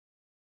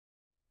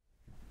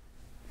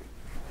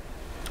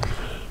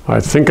I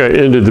think I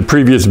ended the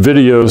previous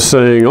video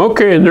saying,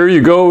 okay, and there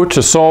you go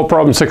to solve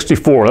problem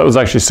 64. That was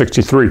actually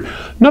 63.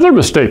 Another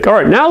mistake. All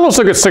right, now let's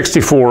look at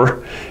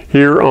 64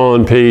 here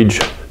on page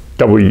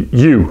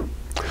W.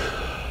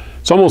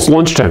 It's almost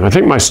lunchtime. I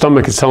think my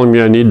stomach is telling me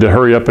I need to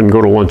hurry up and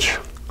go to lunch.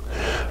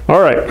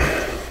 All right.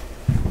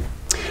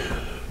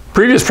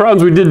 Previous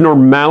problems we did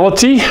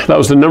normality. That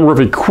was the number of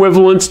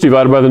equivalents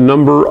divided by the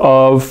number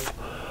of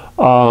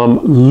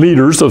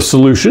liters of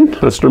solution.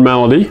 That's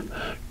normality.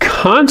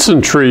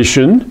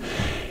 Concentration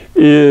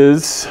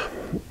is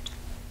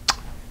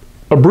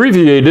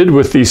abbreviated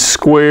with these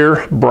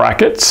square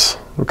brackets,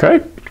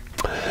 okay?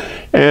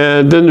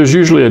 And then there's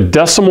usually a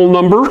decimal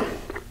number,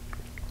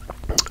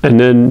 and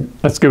then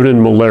that's given in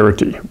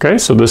molarity, okay?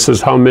 So this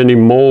is how many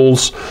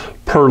moles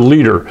per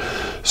liter.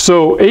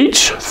 So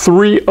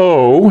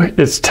H3O,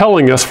 it's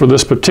telling us for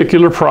this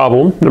particular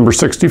problem, number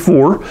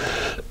 64,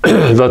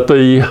 that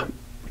the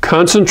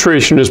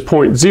concentration is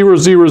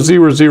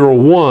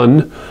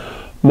 0.00001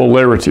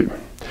 molarity.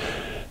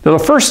 Now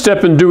the first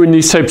step in doing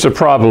these types of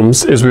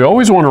problems is we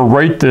always want to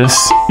write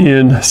this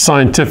in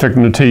scientific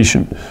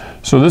notation.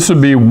 So this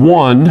would be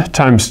 1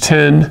 times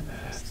 10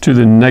 to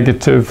the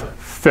negative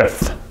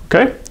fifth.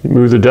 Okay, you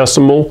move the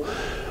decimal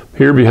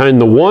here behind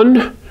the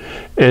 1,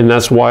 and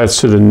that's why it's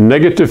to the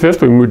negative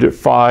fifth. We moved it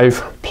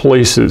 5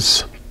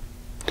 places.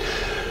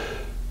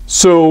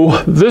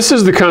 So this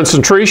is the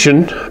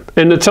concentration,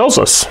 and it tells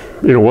us,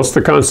 you know, what's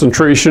the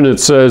concentration? It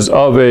says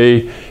of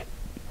a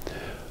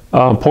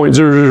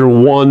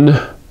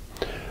 0.001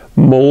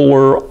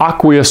 molar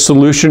aqueous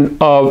solution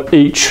of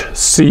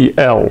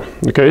HCl.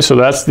 Okay, so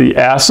that's the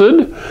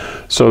acid.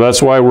 So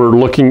that's why we're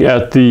looking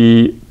at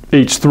the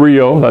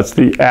H3O, that's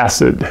the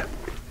acid.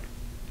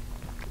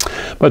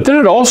 But then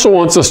it also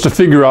wants us to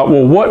figure out,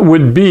 well, what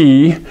would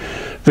be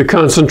the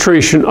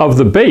concentration of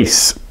the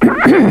base?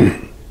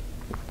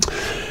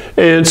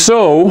 And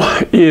so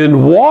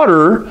in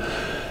water,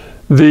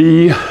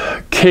 the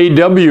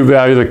Kw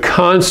value, the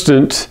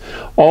constant,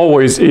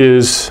 always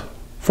is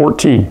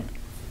 14,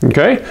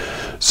 okay?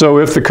 So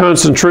if the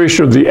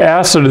concentration of the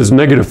acid is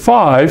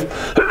 -5,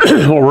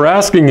 what we're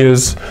asking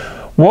is,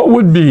 what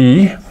would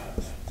be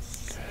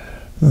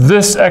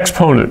this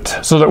exponent?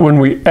 So that when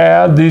we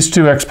add these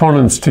two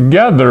exponents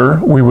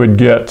together, we would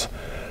get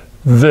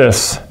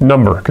this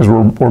number, because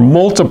we're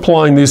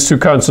multiplying these two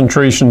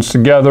concentrations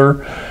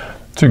together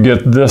to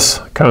get this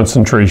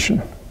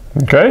concentration,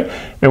 okay?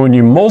 And when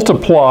you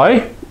multiply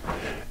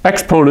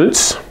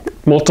exponents,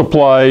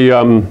 multiply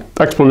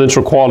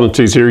exponential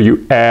quantities here,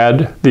 you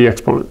add the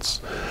exponents.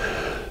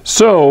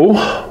 So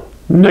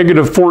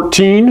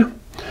 -14,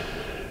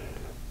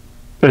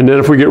 and then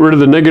if we get rid of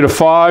the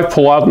 -5,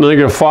 pull out the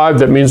 -5,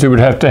 that means we would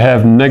have to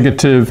have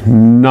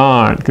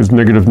 -9, because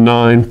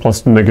 -9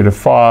 plus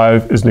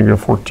 -5 is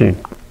 -14.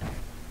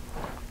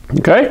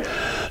 Okay?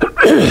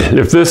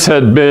 If this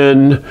had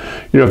been,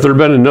 you know, if there had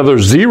been another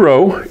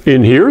 0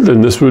 in here,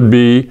 then this would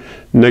be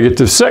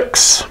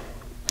 -6.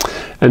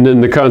 And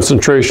then the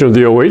concentration of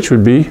the OH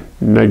would be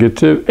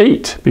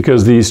 -8,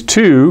 because these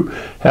two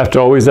have to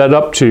always add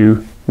up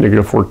to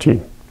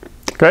 -14.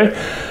 Okay?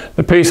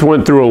 The PACE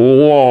went through a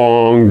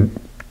long,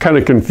 kind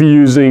of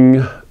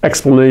confusing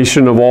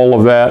explanation of all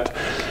of that,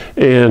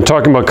 and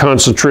talking about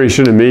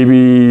concentration, and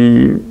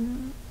maybe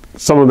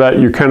some of that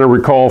you kind of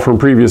recall from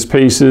previous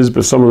PACEs,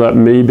 but some of that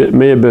may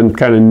have been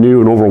kind of new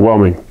and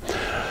overwhelming.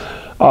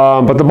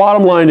 But the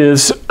bottom line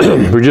is,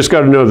 we just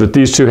got to know that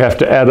these two have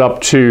to add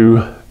up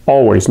to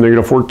always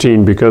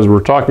 -14, because we're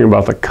talking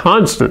about the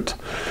constant,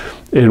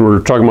 and we're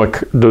talking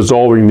about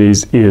dissolving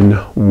these in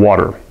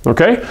water.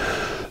 Okay?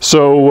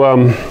 So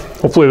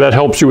hopefully that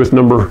helps you with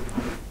number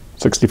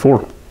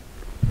 64.